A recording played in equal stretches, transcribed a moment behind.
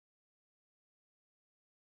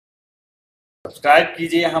Subscribe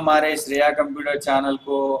कीजिए हमारे Shreya computer channel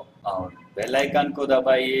को और बेल आइकन को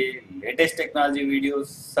दबाइए लेटेस्ट टेक्नोलॉजी वीडियो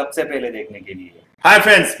सबसे पहले देखने के लिए। Hi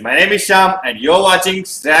friends, my name is Shyam and you're watching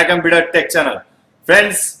Shreya Computer Tech Channel.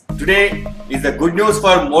 Friends, today is the good news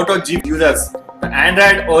for Moto G4 users. The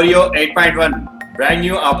Android Oreo 8.1 brand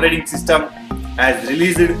new operating system has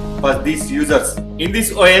released for these users. In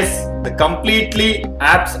this OS, the completely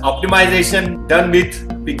apps optimization done with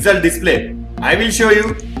pixel display. I will show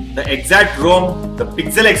you the exact ROM, the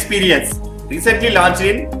pixel experience recently launched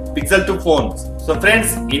in Pixel 2 phones. So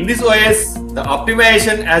friends, in this OS, the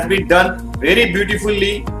optimization has been done very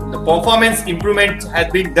beautifully. The performance improvement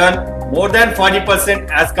has been done more than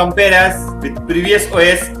 40% as compared as with previous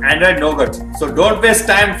OS Android Nougat. So don't waste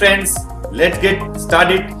time friends. Let's get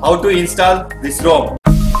started how to install this ROM.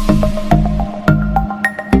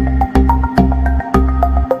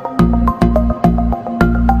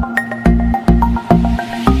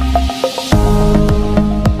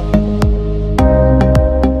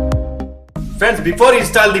 Friends, before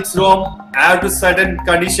install this ROM, I have to certain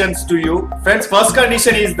conditions to you. Friends, first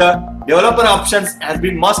condition is the developer options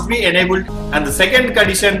must be enabled, and the second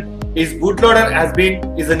condition is bootloader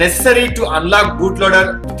is necessary to unlock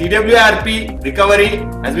bootloader. TWRP recovery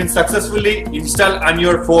has been successfully installed on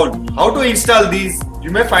your phone. How to install these?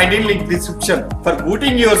 You may find in link description. For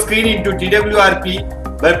booting your screen into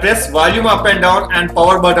TWRP, press volume up and down and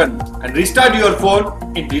power button and restart your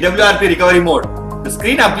phone in TWRP recovery mode. The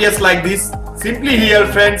screen appears like this. Simply here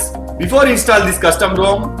friends, before install this custom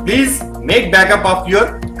ROM, please make backup of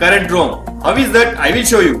your current ROM. How is that? I will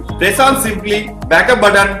show you. Press on simply backup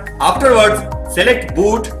button. Afterwards, select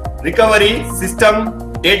boot, recovery, system,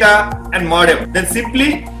 data and modem. Then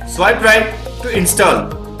simply swipe right to install.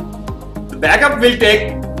 The backup will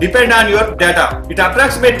depend on your data. It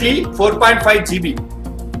approximately 4.5 GB.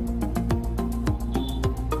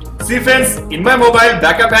 See friends, in my mobile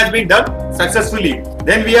backup has been done successfully.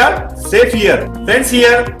 Then we are safe here. Friends,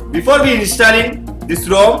 here before we installing this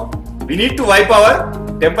ROM, we need to wipe our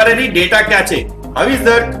temporary data cache. How is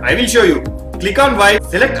that? I will show you. Click on wipe,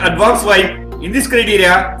 select advanced wipe. In this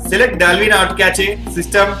criteria, select Dalvin out cache,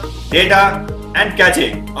 system, data and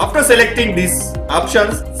cache. After selecting these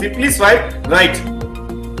options, simply swipe right.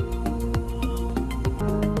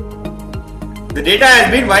 The data has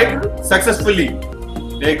been wiped successfully.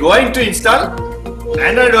 We are going to install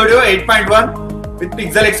Android Oreo 8.1 with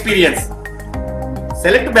pixel experience.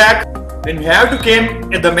 Select back. When we have to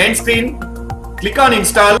come at the main screen, click on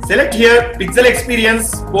install. Select here pixel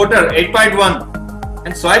experience Porter 8.1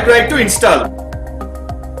 and swipe right to install.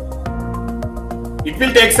 It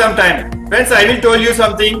will take some time. Friends, I will tell you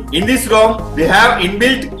something. In this ROM, we have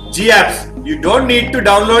inbuilt G apps. You don't need to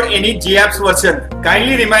download any G apps version.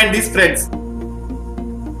 Kindly remind this friends.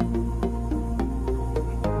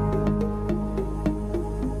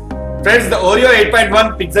 Friends, the Oreo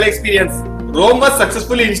 8.1 pixel experience ROM was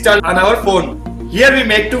successfully installed on our phone. Here we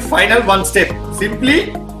make to final one step.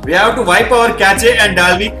 Simply, we have to wipe our cache and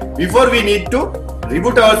Dalvik before we need to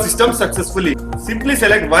reboot our system successfully. Simply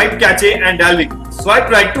select wipe cache and Dalvik. Swipe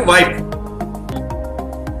right to wipe.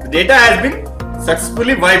 The data has been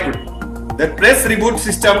successfully wiped. Then press reboot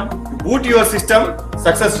system to boot your system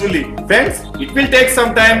successfully. Friends, it will take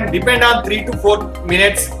some time, depend on 3 to 4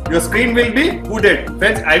 minutes. Your screen will be booted.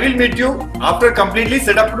 Friends, I will meet you after completely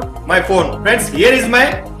set up my phone. Friends, here is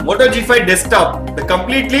my Moto G4 desktop.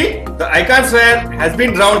 The icons has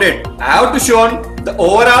been rounded. I have to show the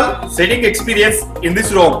overall setting experience in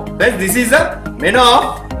this ROM. Friends, this is the menu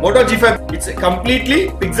of Moto G4. It's a completely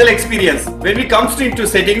pixel experience. When we comes into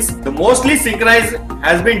settings, the mostly synchronized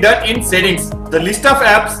has been done in settings. The list of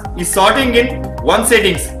apps is sorting in one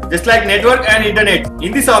settings, just like network and internet.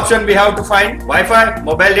 In this option, we have to find Wi-Fi,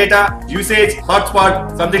 mobile data, usage,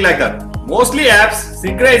 hotspot, something like that. Mostly apps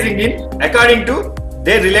synchronizing in according to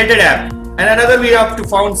their related app. And another we have to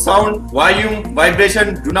find sound, volume,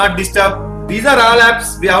 vibration, do not disturb. These are all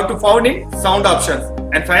apps we have to find in sound options.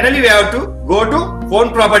 And finally, we have to go to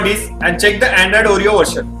phone properties and check the Android Oreo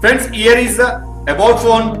version. Friends, here is the about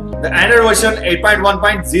phone, the Android version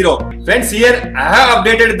 8.1.0. Friends, here I have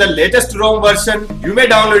updated the latest ROM version. You may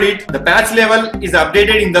download it. The patch level is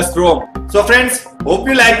updated in this ROM. So friends, hope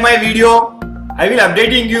you like my video. I will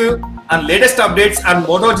updating you on latest updates on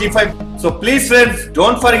Moto G4. So please friends,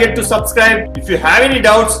 don't forget to subscribe. If you have any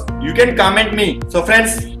doubts, you can comment me. So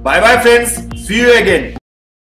friends, bye bye friends. See you again.